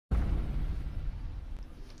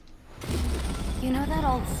You know that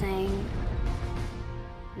old saying,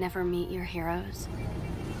 never meet your heroes?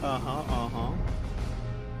 Well,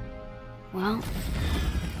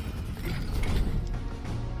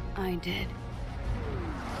 I did.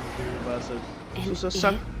 And it was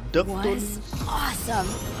awesome.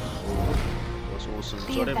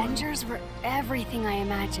 The Avengers were everything I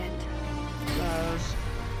imagined.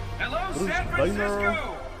 Hello, San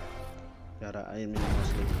Francisco! Cara, I mean,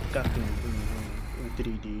 mostly cutting in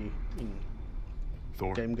 3D in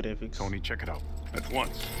Thor, game graphics. Tony, check it out at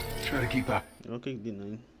once. Try to keep up. Okay,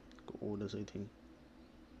 din orders, I think.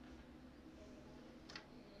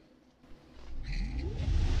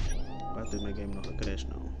 But my game not crash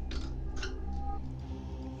now.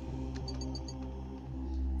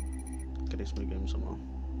 Crash my game somehow.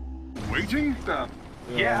 Waiting?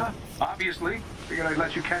 Yeah, obviously. Figured I'd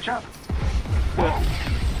let you catch up. Whoa!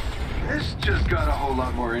 This just got a whole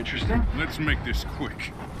lot more interesting. Let's make this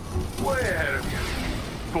quick. Way ahead of you.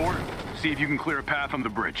 Thor, see if you can clear a path on the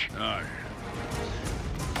bridge. Aye.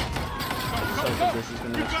 So this is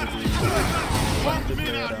gonna actually be fun to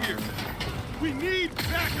play around. We need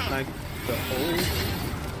backup. Like the whole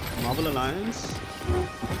Marvel Alliance.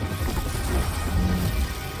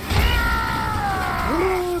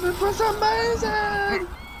 Oh, that was amazing!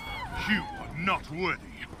 You are not worthy.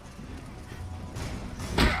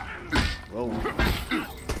 Whoa.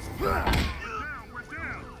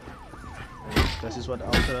 This is what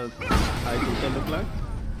Ultra ID can look like.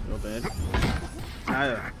 Not bad.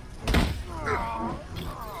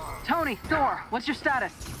 Tony, Thor, what's your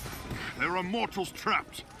status? There are mortals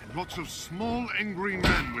trapped, and lots of small, angry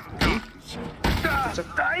men with guns.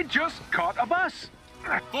 I just caught a bus.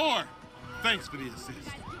 Thor, thanks for the assist.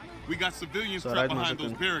 We got civilians So trapped right, behind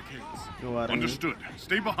those Masakan. barricades. Understood.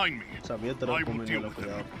 Stay behind me. Sabia I terus will deal komennya with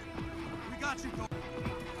them. We got you, Thor.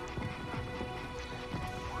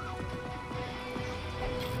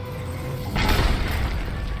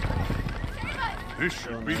 This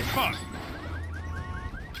should be fun.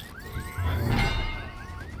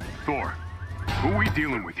 Thor, who are we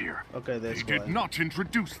dealing with here? Okay, They that's did why. not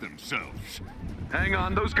introduce themselves. Hang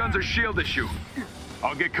on, those guns are shield issue.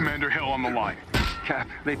 I'll get Commander Hill on the line. Cap,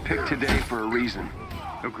 they picked today for a reason.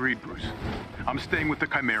 Agreed, Bruce. I'm staying with the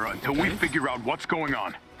Chimera until we figure out what's going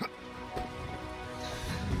on.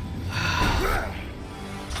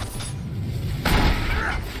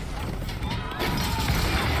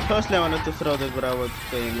 Firstly, I wanted to throw the Bravo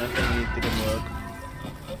thing. I think it didn't work.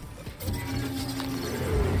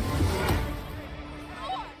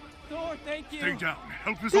 Thor, thank you. Stay down.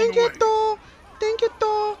 Help is Thank on the you, way. Thor. Thank you,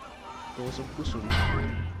 Thor. Thor's a pussy.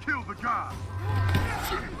 Kill the guy.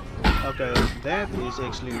 Okay, that is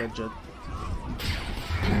actually legit.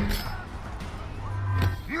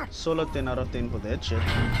 Solo 10 out of 10 for that shit.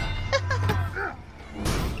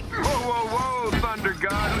 Whoa, whoa, whoa, Thunder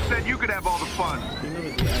God. Who said you could have all the fun? You know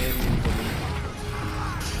with the Iron Man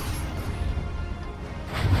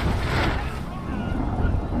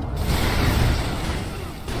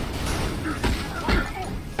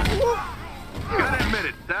Gotta admit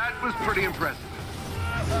it, that was pretty impressive.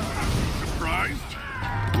 Surprised?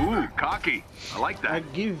 Ooh, cocky. I like I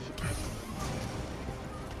that. give.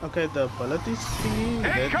 Okay, the abilities thingy,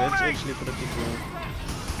 that's actually pretty cool.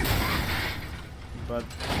 But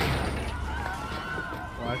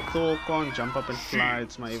why Thor can't jump up and fly?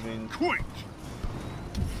 It's my event. Quick.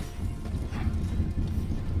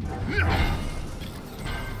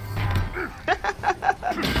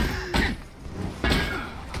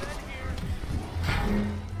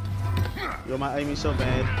 Yo, my aim is so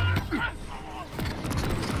bad.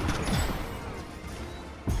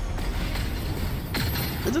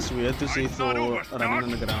 It's just weird to see Thor running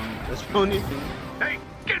on the ground. That's the only thing. Hey,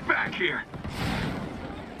 get back here!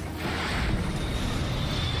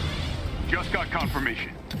 Just got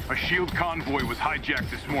confirmation. A shield convoy was hijacked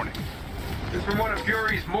this morning. This from one of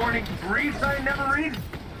Fury's morning briefs I never read?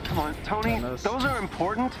 Come on, Tony, Yes. those are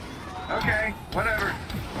important. Okay, whatever.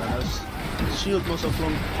 Shield must have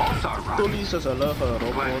flown. Also, Tony says I love her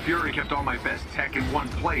Glad robot. Fury kept all my best tech in one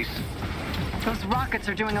place. Those rockets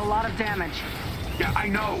are doing a lot of damage. Yeah, I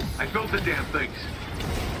know. I built the damn things.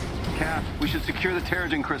 Cap, we should secure the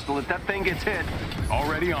Terrigen crystal if that thing gets hit.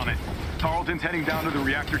 Already on it. Tarleton's heading down to the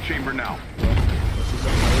reactor chamber now. This is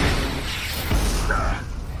amazing.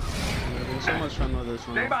 I'm having so much fun with this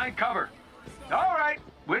Stay one. behind cover. All right.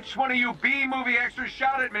 Which one of you B-movie extras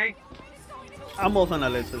shout at me? I'm all gonna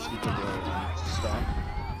let this video start.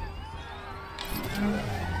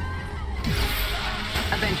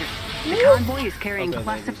 Avengers, the convoy is carrying Okay,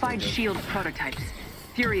 classified ladies, shield prototypes.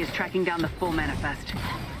 Fury is tracking down the full manifest.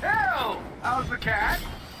 Hell! How's the cat?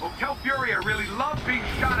 Oh, tell Fury I really love being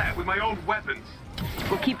shot at with my own weapons.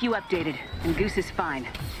 We'll keep you updated, and Goose is fine.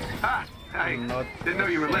 Ah, I didn't know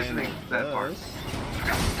you were listening to that part.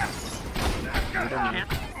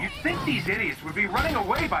 You'd think these idiots would be running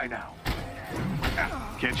away by now.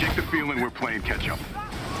 Can't shake the feeling we're playing catch-up.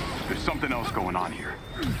 There's something else going on here.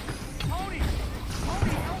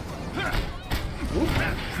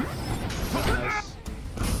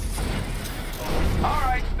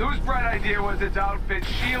 Alright, whose bright idea was it to outfit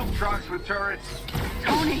shield trucks with turrets?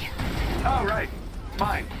 Tony! Oh, right.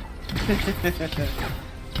 Mine. What's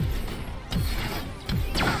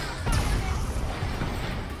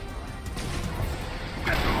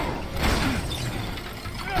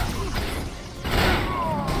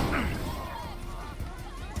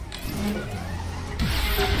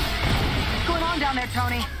going on down there,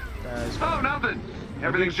 Tony? Oh, nothing.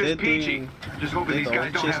 Everything's just peachy. Just hoping these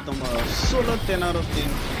guys don't have... Solo 10 out of 10.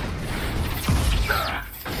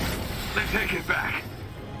 They take it back.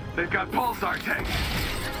 They've got pulsar tanks.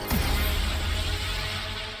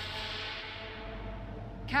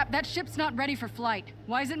 Cap, that ship's not ready for flight.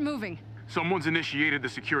 Why is it moving? Someone's initiated the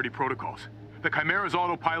security protocols. The Chimera's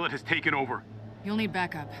autopilot has taken over. You'll need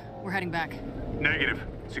backup. We're heading back. Negative.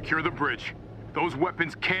 Secure the bridge. Those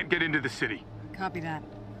weapons can't get into the city. Copy that.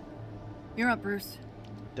 You're up, Bruce.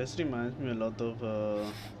 This reminds me a lot of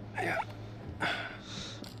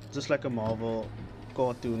just like a Marvel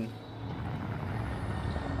cartoon.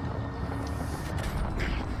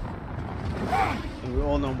 And we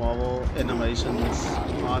all know Marvel animations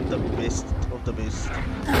aren't the best of the best.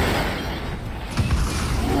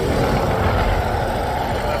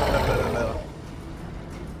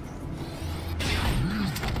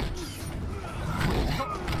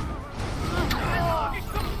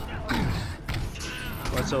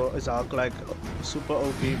 So is Ark like super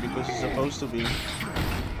OP because it's supposed to be,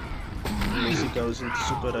 unless he goes into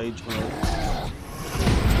super rage mode.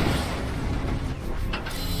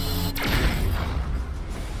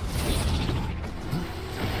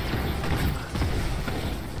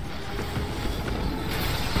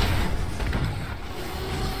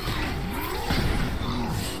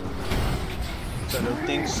 So I don't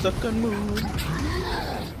think stuff can move.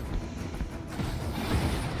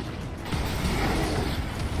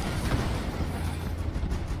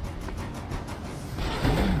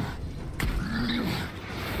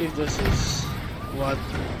 If this is what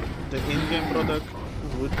the in-game product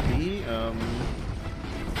would be,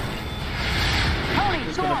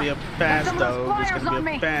 there's gonna be a pass though, there's gonna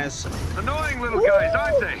be a pass. Annoying little guys,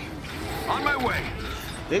 aren't they? On my way.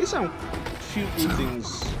 There is some few good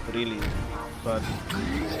things, really, but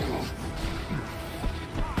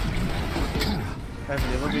I've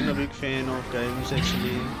never been a big fan of games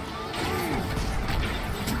actually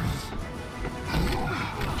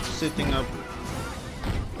setting up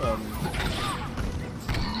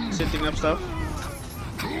stuff,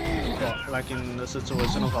 well, like in the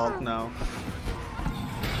situation of Hulk now.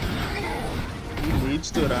 He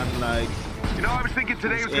needs to run like... You know, I was thinking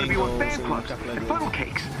today was going to be one fan clubs like and funnel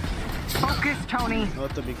cakes. Focus, Tony.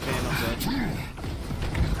 Not a big fan of that.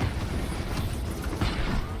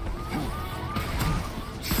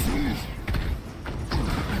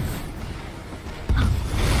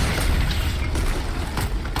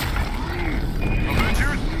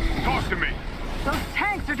 Avengers, talk to me. Those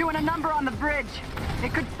tanks are doing a number on the bridge.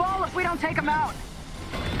 It could fall if we don't take them out.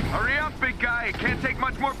 Hurry up, big guy. It can't take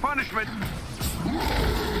much more punishment.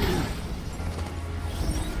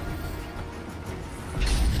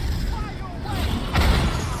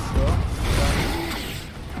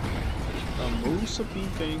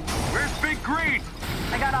 Where's Big Green?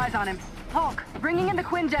 I got eyes on him. Hulk, bringing in the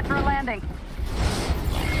Quinjet for a landing.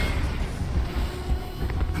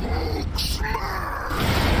 Hulk smash!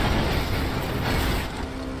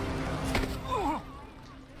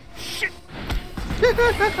 Shit!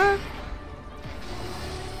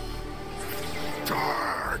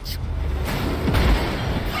 Charge!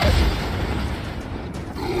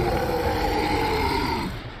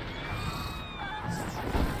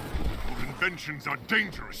 Inventions are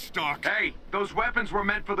dangerous, Stark. Hey, those weapons were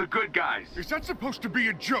meant for the good guys. Is that supposed to be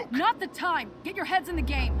a joke? Not the time. Get your heads in the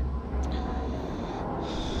game.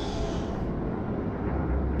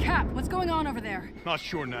 Cap, what's going on over there? Not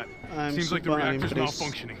sure, Nat. I'm Seems like the super reactor's unimpressed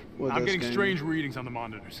malfunctioning. with I'm this getting game. strange readings on the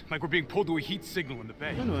monitors, like we're being pulled to a heat signal in the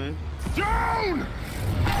bay. Anyway. Down!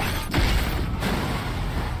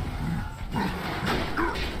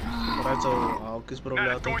 Alright, so Hulk is probably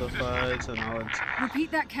out of the fight, so now it's Repeat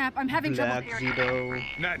that, Cap. I'm having trouble Black hearing. Widow.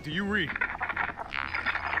 Nat, do you read?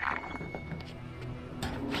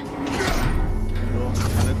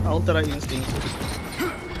 And it's Ultra Instinct.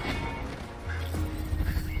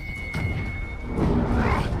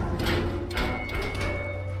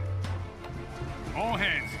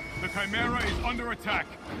 Chimera is under attack.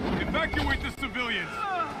 Evacuate the civilians.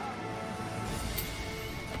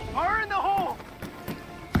 Fire in the hole!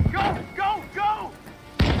 Go, go, go!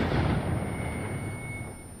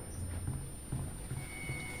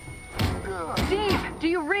 Steve, do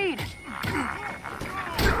you read?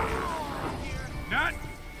 Nat?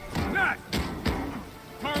 Nat!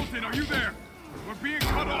 Carlton, are you there? We're being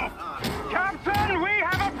cut off. Captain, we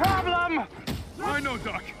have a problem! I know,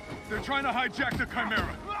 Doc. They're trying to hijack the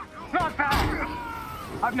Chimera. Not bad.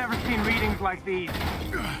 I've never seen readings like these.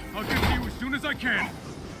 I'll get to you as soon as I can.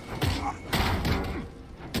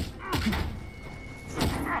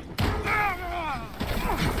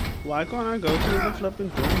 Why can't I go through the flipping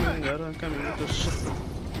door, man? Yeah, I can make this shit.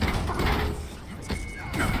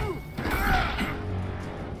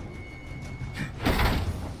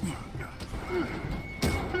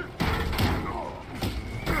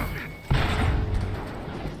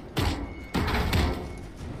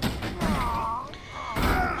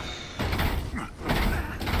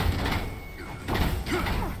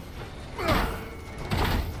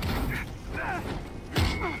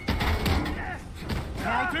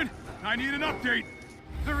 Carlton, I need an update.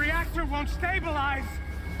 The reactor won't stabilize.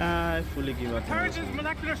 I fully give up on Turns this its one.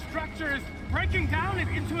 molecular structure is breaking down it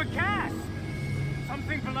into a gas.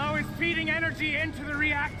 Something below is feeding energy into the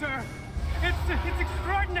reactor. It's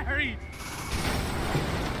extraordinary.